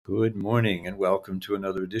Good morning and welcome to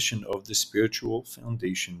another edition of the Spiritual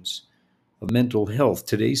Foundations of Mental Health.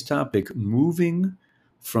 Today's topic, moving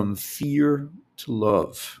from fear to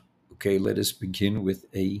love. Okay, let us begin with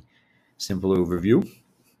a simple overview.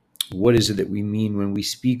 What is it that we mean when we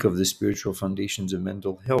speak of the spiritual foundations of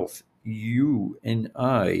mental health? You and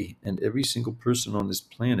I and every single person on this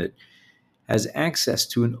planet has access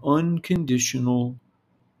to an unconditional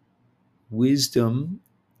wisdom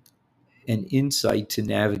and insight to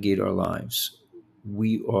navigate our lives.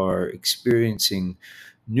 We are experiencing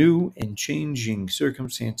new and changing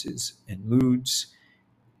circumstances and moods.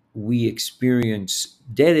 We experience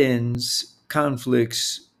dead ends,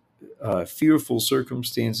 conflicts, fearful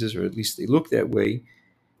circumstances, or at least they look that way.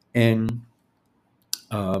 And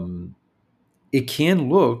um, it can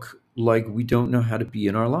look like we don't know how to be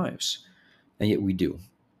in our lives, and yet we do.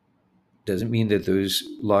 Doesn't mean that those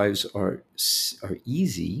lives are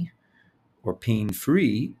easy or pain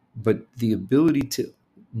free, but the ability to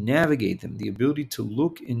navigate them, the ability to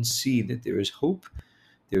look and see that there is hope,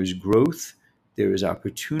 there is growth, there is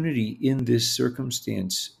opportunity in this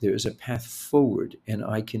circumstance, there is a path forward, and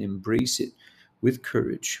I can embrace it with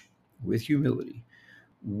courage, with humility,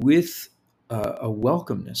 with a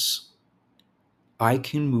welcomeness. I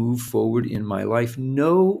can move forward in my life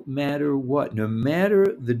no matter what, no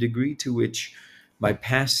matter the degree to which my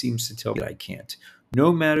past seems to tell me that I can't,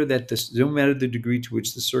 no matter the degree to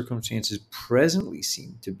which the circumstances presently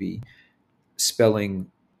seem to be spelling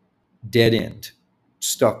dead end,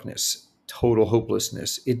 stuckness, total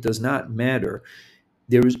hopelessness. It does not matter.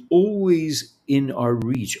 There is always in our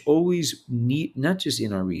reach, always need, not just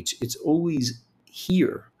in our reach, it's always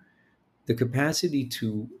here, the capacity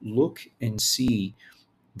to look and see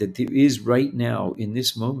that there is right now in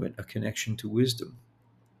this moment a connection to wisdom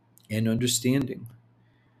and understanding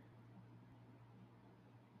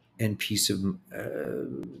and peace of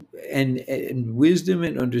and wisdom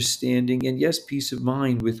and understanding, and yes, peace of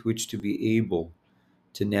mind with which to be able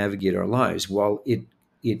to navigate our lives. While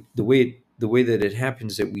the way that it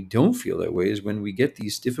happens that we don't feel that way is when we get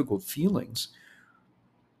these difficult feelings.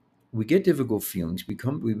 We get difficult feelings, we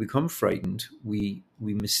become frightened, we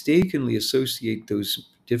mistakenly associate those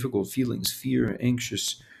difficult feelings, fear,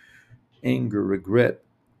 anxious, anger, regret,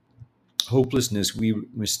 hopelessness. We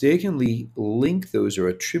mistakenly link those or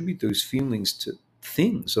attribute those feelings to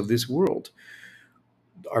things of this world,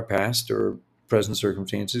 our past or present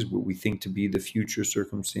circumstances, what we think to be the future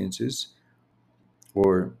circumstances,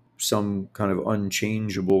 or some kind of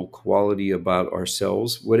unchangeable quality about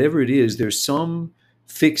ourselves. Whatever it is, there's some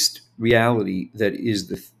fixed reality that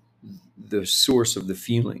is the source of the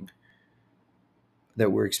feeling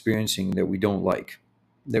that we're experiencing, that we don't like,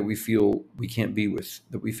 that we feel we can't be with,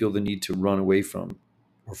 that we feel the need to run away from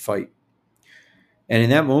or fight. And in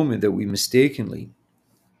that moment that we mistakenly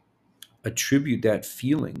attribute that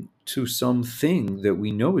feeling to something that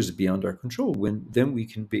we know is beyond our control, when then we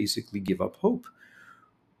can basically give up hope.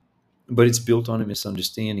 But it's built on a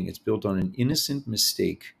misunderstanding. It's built on an innocent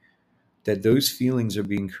mistake that those feelings are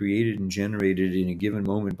being created and generated in a given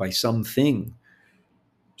moment by something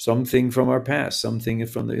from our past, something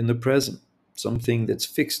from in the present, something that's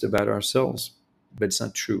fixed about ourselves. But it's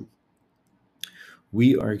not true.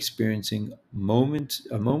 We are experiencing a moment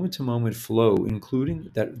to moment flow,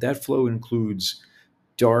 including that flow includes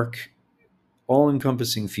dark, all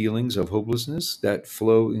encompassing feelings of hopelessness. That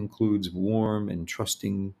flow includes warm and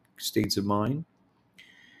trusting states of mind.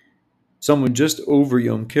 Someone just over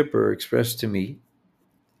Yom Kippur expressed to me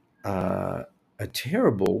a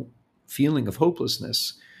terrible feeling of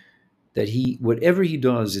hopelessness, that whatever he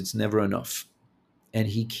does, it's never enough. And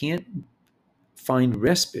he can't find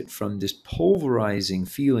respite from this pulverizing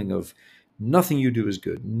feeling of nothing you do is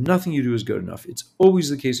good, nothing you do is good enough. It's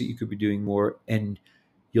always the case that you could be doing more, and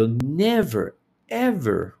you'll never,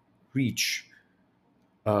 ever reach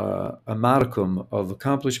a modicum of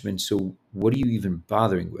accomplishment. So what are you even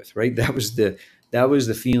bothering with, right? That was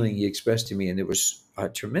the feeling he expressed to me, and there was a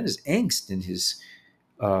tremendous angst in his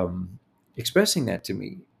expressing that to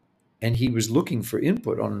me, and he was looking for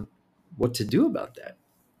input on what to do about that.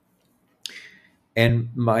 And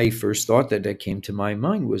my first thought that came to my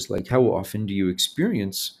mind was like, how often do you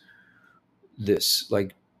experience this?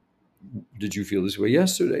 Like, did you feel this way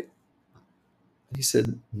yesterday? He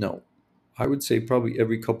said, no. I would say probably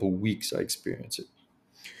every couple weeks I experience it.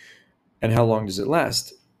 And how long does it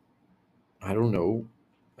last? I don't know.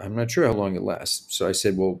 I'm not sure how long it lasts. So I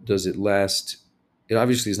said, well, does it last? It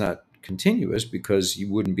obviously is not continuous, because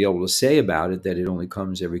you wouldn't be able to say about it that it only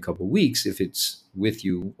comes every couple of weeks if it's with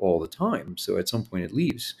you all the time. So at some point it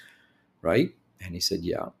leaves, right? And he said,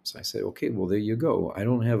 yeah. So I said, okay, well, there you go. I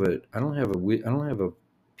don't have a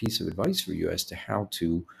piece of advice for you as to how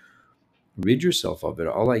to rid yourself of it.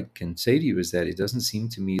 All I can say to you is that it doesn't seem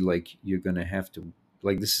to me like you're going to have to,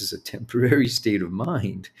 like, this is a temporary state of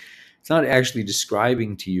mind. It's not actually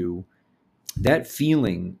describing to you that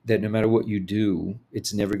feeling that no matter what you do,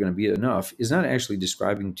 it's never going to be enough, is not actually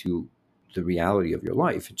describing to the reality of your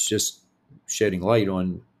life. It's just shedding light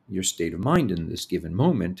on your state of mind in this given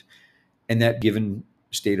moment. And that given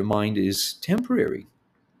state of mind is temporary.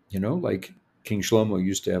 Like King Shlomo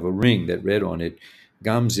used to have a ring that read on it,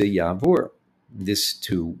 Gamze Yavor, this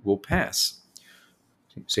too will pass.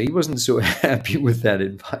 So he wasn't so happy with that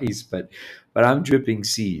advice, but I'm dripping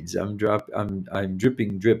seeds. I'm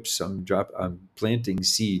dripping drips. I'm planting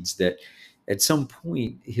seeds that at some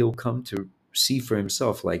point he'll come to see for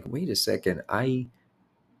himself, like, wait a second, I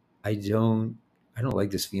don't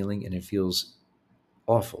like this feeling, and it feels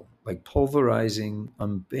awful, like pulverizing,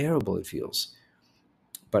 unbearable it feels.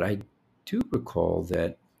 But I do recall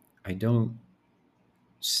that I don't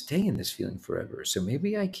stay in this feeling forever. So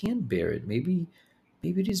maybe I can bear it. Maybe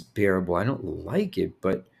it is bearable. I don't like it,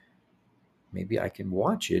 but maybe I can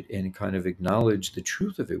watch it and kind of acknowledge the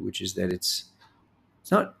truth of it, which is that it's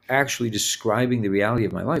not actually describing the reality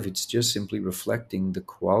of my life. It's just simply reflecting the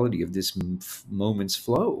quality of this moment's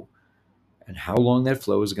flow. And how long that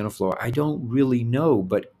flow is going to flow, I don't really know.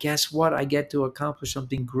 But guess what? I get to accomplish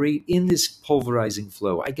something great in this pulverizing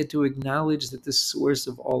flow. I get to acknowledge that the source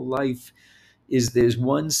of all life is there's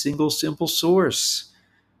one single simple source,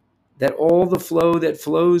 that all the flow that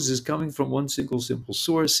flows is coming from one single simple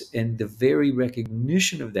source. And the very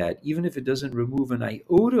recognition of that, even if it doesn't remove an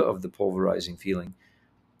iota of the pulverizing feeling,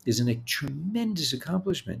 is a tremendous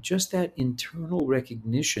accomplishment. Just that internal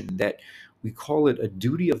recognition, that we call it a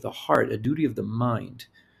duty of the heart, a duty of the mind.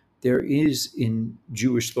 There is in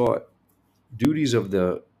Jewish thought duties of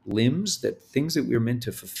the limbs, that things that we're meant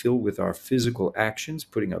to fulfill with our physical actions,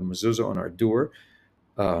 putting a mezuzah on our door,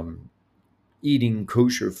 um, eating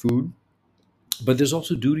kosher food. But there's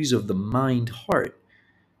also duties of the mind heart.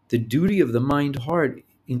 The duty of the mind heart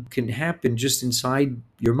can happen just inside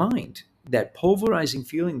your mind. That pulverizing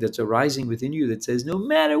feeling that's arising within you that says, no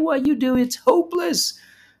matter what you do, it's hopeless.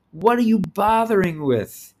 What are you bothering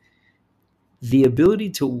with? The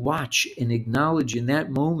ability to watch and acknowledge in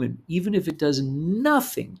that moment, even if it does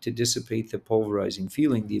nothing to dissipate the pulverizing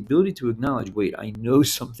feeling, the ability to acknowledge, wait, I know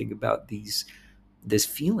something about this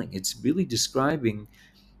feeling. It's really describing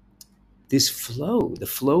this flow, the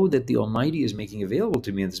flow that the Almighty is making available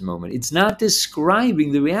to me in this moment. It's not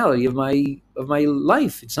describing the reality of my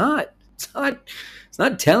life. It's not. It's not. It's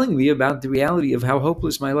not telling me about the reality of how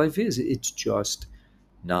hopeless my life is. It's just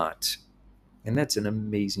not. And that's an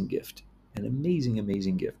amazing gift. An amazing,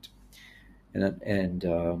 amazing gift. And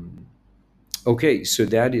okay, so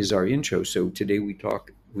that is our intro. So today we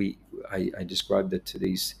talk. I described that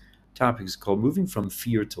today's topic is called "Moving from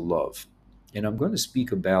Fear to Love." And I'm going to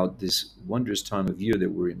speak about this wondrous time of year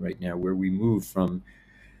that we're in right now, where we move from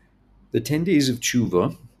the 10 days of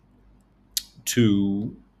Tshuva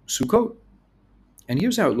to Sukkot. And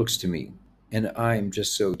here's how it looks to me. And I'm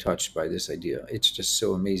just so touched by this idea. It's just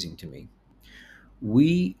so amazing to me.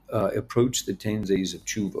 We approach the 10 days of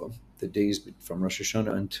Tshuva, the days from Rosh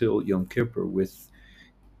Hashanah until Yom Kippur, with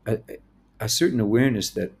a, a certain awareness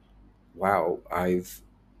that, wow, I've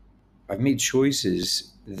made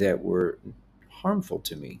choices that were harmful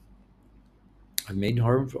to me. I've made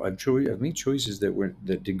choices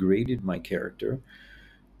that degraded my character,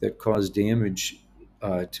 that caused damage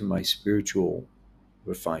to my spiritual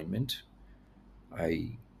refinement.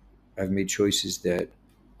 I I've made choices that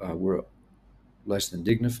were less than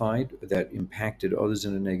dignified, that impacted others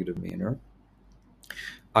in a negative manner.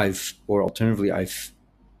 Or alternatively, I've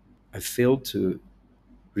failed to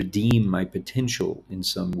redeem my potential in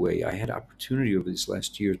some way. I had opportunity over this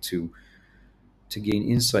last year to gain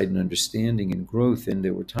insight and understanding and growth, and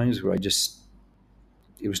there were times where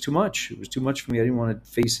it was too much. It was too much for me. I didn't want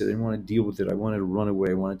to face it. I didn't want to deal with it. I wanted to run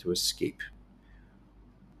away. I wanted to escape.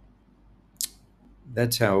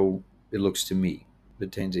 That's how it looks to me, the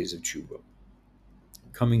 10 days of Tshuva.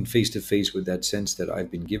 Coming face to face with that sense that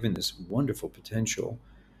I've been given this wonderful potential,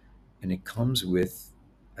 and it comes with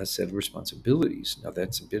a set of responsibilities. Now,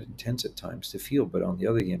 that's a bit intense at times to feel, but on the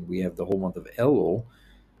other hand, we have the whole month of Elul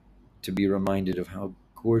to be reminded of how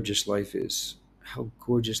gorgeous life is. How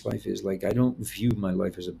gorgeous life is. Like, I don't view my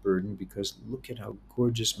life as a burden, because look at how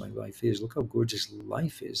gorgeous my life is. Look how gorgeous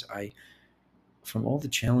life is. From all the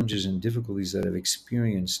challenges and difficulties that I've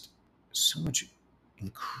experienced, so much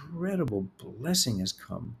incredible blessing has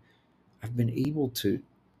come. I've been able to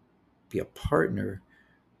be a partner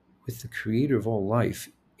with the creator of all life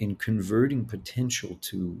in converting potential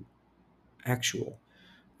to actual.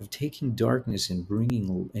 of taking darkness and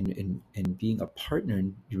bringing and being a partner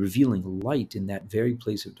and revealing light in that very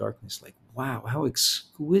place of darkness. Like, wow, how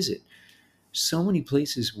exquisite. So many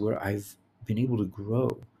places where I've been able to grow,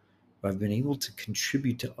 where I've been able to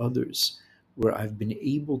contribute to others, where I've been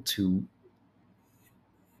able to,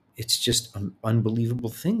 it's just an unbelievable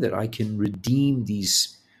thing that I can redeem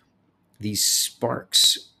these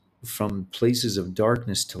sparks from places of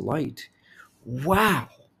darkness to light. Wow,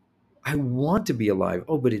 I want to be alive.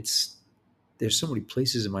 Oh, but there's so many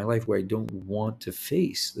places in my life where I don't want to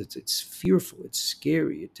face. It's fearful. It's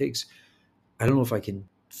scary. It takes. I don't know if I can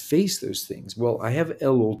face those things. Well, I have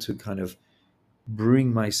Elul to kind of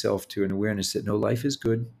bring myself to an awareness that no, life is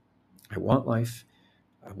good. I want life.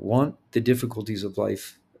 I want the difficulties of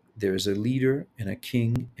life. There is a leader and a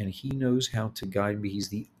king, and he knows how to guide me. He's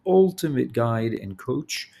the ultimate guide and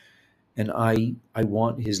coach, and I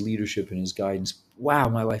want his leadership and his guidance. Wow,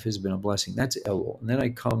 my life has been a blessing. That's Elul. And then I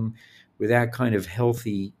come with that kind of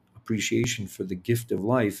healthy appreciation for the gift of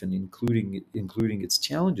life and including its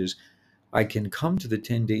challenges. I can come to the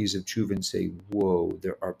 10 days of Tshuva and say, whoa,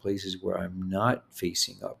 there are places where I'm not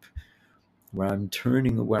facing up, where I'm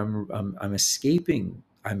turning, where I'm escaping.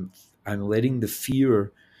 I'm letting the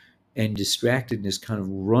fear and distractedness kind of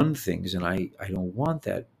run things, and I don't want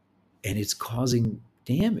that, and it's causing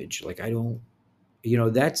damage. Like, I don't,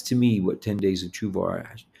 that's to me what 10 days of Tshuva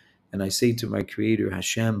are. And I say to my Creator,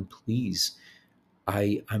 Hashem, please,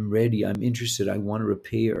 I'm ready. I'm interested. I want to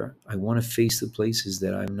repair. I want to face the places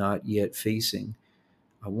that I'm not yet facing.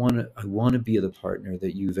 I want to be the partner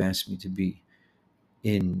that you've asked me to be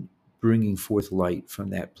in bringing forth light from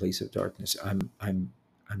that place of darkness. I'm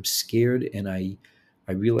scared, and I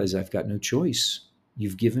realize I've got no choice.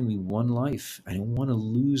 You've given me one life. I don't want to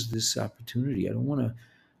lose this opportunity. I don't want to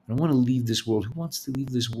leave this world. Who wants to leave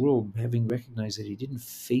this world having recognized that he didn't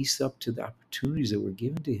face up to the opportunities that were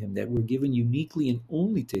given to him, that were given uniquely and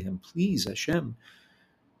only to him? Please, Hashem,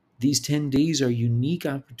 these 10 days are unique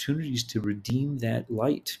opportunities to redeem that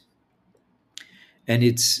light. And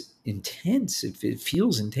it's intense. It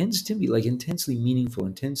feels intense to me, like intensely meaningful,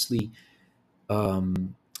 intensely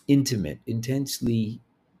intimate, intensely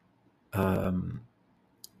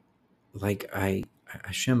like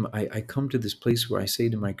Hashem, I come to this place where I say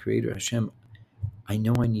to my Creator, Hashem, I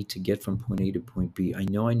know I need to get from point A to point B. I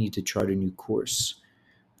know I need to chart a new course.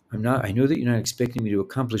 I know that you're not expecting me to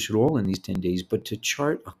accomplish it all in these 10 days, but to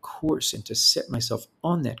chart a course and to set myself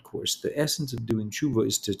on that course. The essence of doing tshuva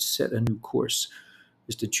is to set a new course,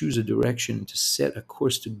 is to choose a direction, to set a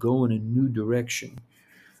course to go in a new direction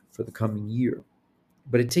for the coming year.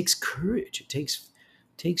 But it takes courage. It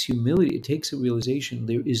takes humility. It takes a realization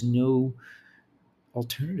there is no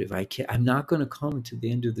alternative. I'm not going to come to the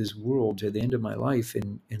end of this world, to the end of my life,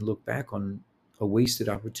 and look back on a wasted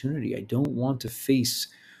opportunity. I don't want to face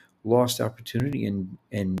lost opportunity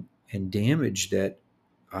and damage that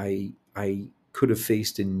I could have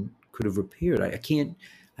faced and could have repaired. I can't.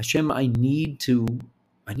 Hashem, I need to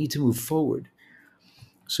move forward.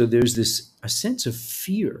 So there's a sense of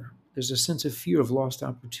fear. There's a sense of fear of lost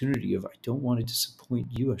opportunity. Of, I don't want to disappoint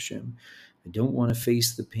you, Hashem. I don't want to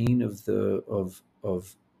face the pain of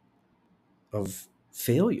of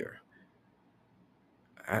failure.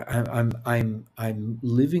 I'm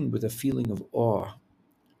living with a feeling of awe.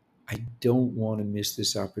 I don't want to miss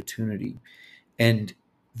this opportunity. And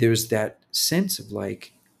there's that sense of,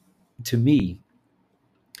 like, to me,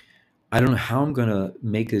 I don't know how I'm going to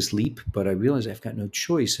make this leap, but I realize I've got no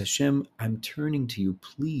choice. Hashem, I'm turning to you.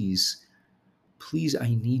 Please, please, I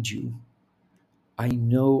need you. I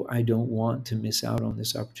know I don't want to miss out on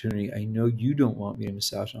this opportunity. I know you don't want me to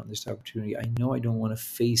miss out on this opportunity. I know I don't want to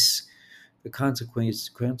face the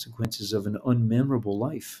consequences of an unmemorable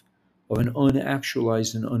life, of an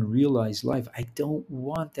unactualized and unrealized life. I don't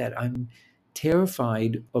want that. I'm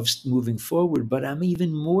terrified of moving forward, but I'm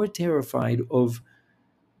even more terrified of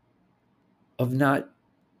not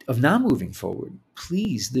moving forward.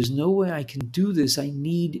 Please, there's no way I can do this. I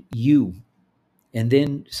need you. And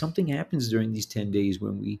then something happens during these 10 days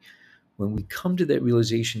when we come to that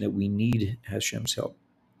realization that we need Hashem's help.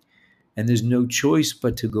 And there's no choice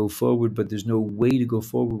but to go forward, but there's no way to go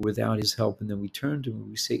forward without his help. And then we turn to him and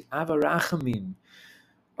we say, Avarachamim,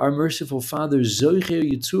 our merciful Father, Zocher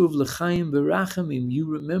Yitzuv L'chaim Berachamim, you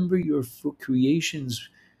remember your creations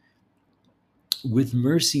with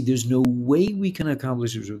mercy. There's no way we can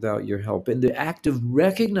accomplish this without your help. And the act of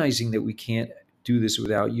recognizing that we can't do this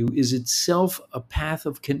without you is itself a path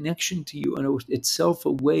of connection to you, and itself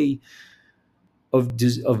a way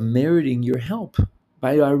of meriting your help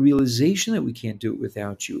by our realization that we can't do it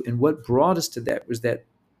without you. And what brought us to that was that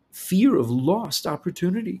fear of lost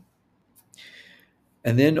opportunity.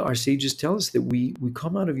 And then our sages tell us that we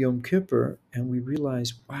come out of Yom Kippur and we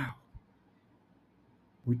realize, wow,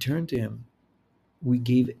 we turn to him. We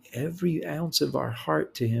gave every ounce of our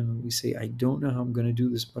heart to him. And we say, I don't know how I'm going to do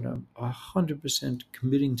this, but I'm 100%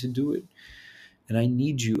 committing to do it. And I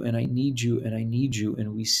need you, and I need you, and I need you.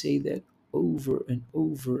 And we say that over and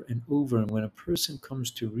over and over. And when a person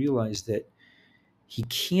comes to realize that he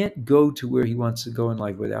can't go to where he wants to go in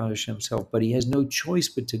life without Hashem's help, but he has no choice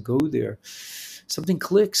but to go there, something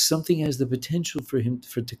clicks. Something has the potential for him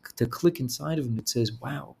to click inside of him that says,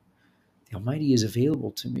 wow, the Almighty is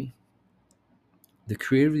available to me. The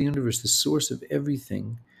creator of the universe, the source of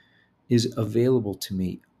everything, is available to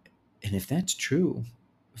me. And if that's true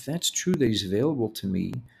that he's available to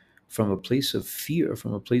me from a place of fear,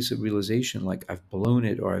 from a place of realization, like I've blown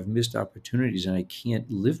it or I've missed opportunities and I can't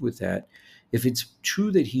live with that, if it's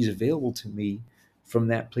true that he's available to me from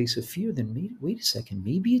that place of fear, then wait a second,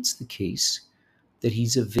 maybe it's the case that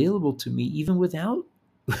he's available to me even without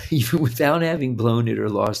even without having blown it or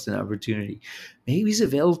lost an opportunity. Maybe he's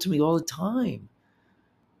available to me all the time.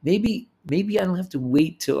 Maybe I don't have to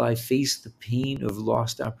wait till I face the pain of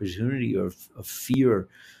lost opportunity or of fear,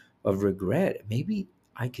 of regret. Maybe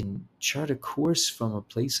I can chart a course from a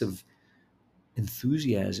place of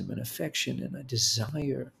enthusiasm and affection and a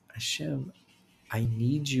desire. Hashem, I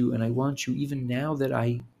need you and I want you even now that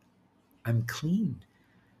I'm clean.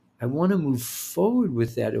 I want to move forward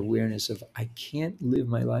with that awareness of I can't live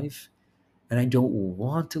my life and I don't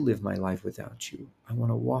want to live my life without you. I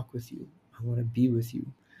want to walk with you. I want to be with you.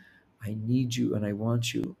 I need you and I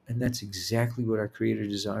want you. And that's exactly what our Creator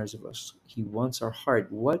desires of us. He wants our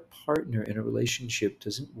heart. What partner in a relationship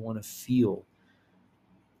doesn't want to feel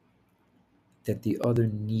that the other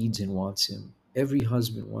needs and wants him? Every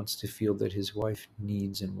husband wants to feel that his wife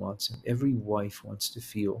needs and wants him. Every wife wants to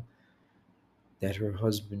feel that her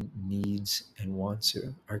husband needs and wants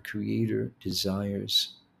her. Our Creator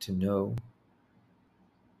desires to know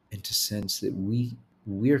and to sense that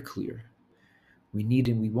we're clear. We need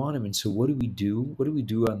him, we want him. And so what do we do? What do we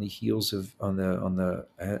do on the heels of on the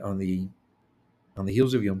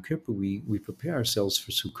heels of Yom Kippur? We prepare ourselves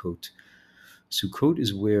for Sukkot. Sukkot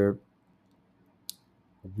is where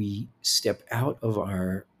we step out of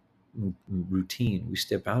our routine. We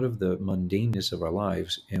step out of the mundaneness of our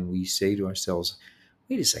lives and we say to ourselves,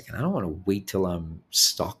 wait a second, I don't want to wait till I'm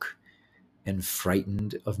stuck and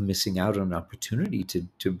frightened of missing out on an opportunity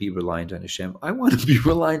to be reliant on Hashem. I want to be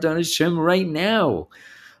reliant on Hashem right now.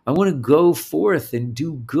 I want to go forth and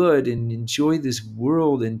do good and enjoy this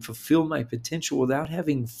world and fulfill my potential without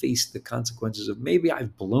having faced the consequences of maybe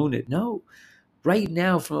I've blown it. No, right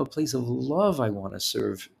now, from a place of love, I want to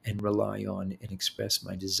serve and rely on and express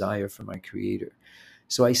my desire for my Creator.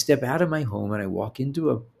 So I step out of my home and I walk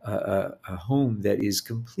into a home that is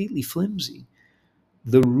completely flimsy.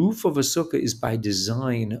 The roof of a sukkah is by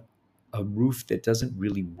design a roof that doesn't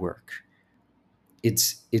really work.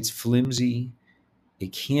 It's flimsy.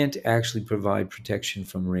 It can't actually provide protection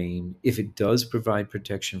from rain. If it does provide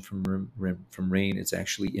protection from rain, it's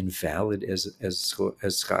actually invalid as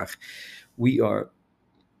schach. We are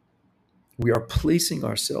placing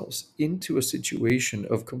ourselves into a situation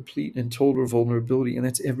of complete and total vulnerability, and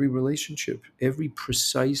that's every relationship. Every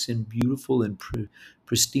precise and beautiful and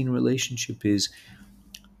pristine relationship is,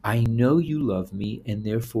 I know you love me, and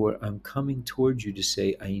therefore I'm coming towards you to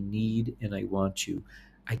say I need and I want you.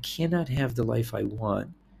 I cannot have the life I want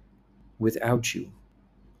without you.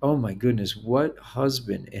 Oh my goodness, what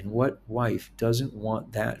husband and what wife doesn't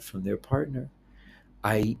want that from their partner?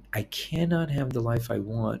 I cannot have the life I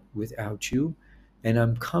want without you, and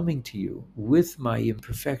I'm coming to you with my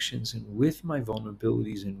imperfections and with my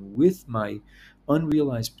vulnerabilities and with my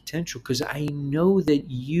unrealized potential, because I know that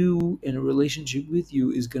you in a relationship with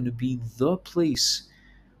you is going to be the place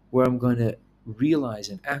where I'm going to realize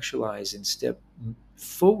and actualize and step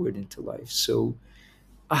forward into life. So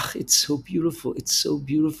it's so beautiful. It's so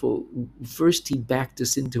beautiful. First, he backed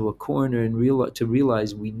us into a corner and to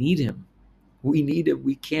realize we need him. We need him.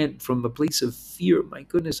 We can't, from a place of fear. My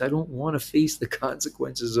goodness, I don't want to face the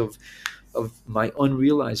consequences of my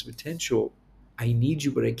unrealized potential. I need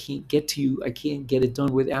you, but I can't get to you. I can't get it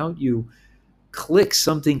done without you.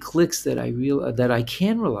 Something clicks that that I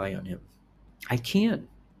can rely on him. I can.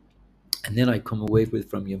 And then I come away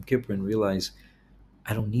from Yom Kippur and realize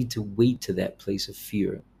I don't need to wait to that place of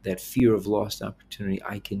fear, that fear of lost opportunity.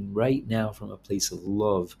 I can right now, from a place of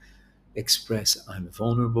love, express I'm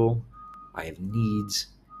vulnerable, I have needs,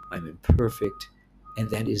 I'm imperfect, and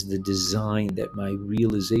that is the design, that my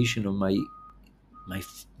realization of my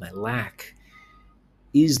lack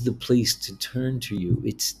is the place to turn to you.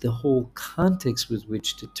 It's the whole context with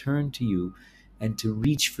which to turn to you and to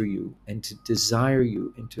reach for you and to desire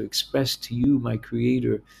you and to express to you, my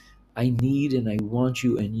Creator, I need and I want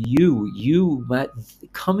you, and you, Matt,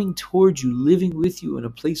 coming towards you, living with you in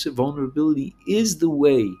a place of vulnerability is the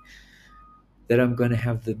way that I'm going to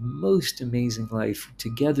have the most amazing life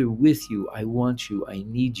together with you. I want you. I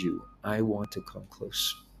need you. I want to come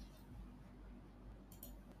close.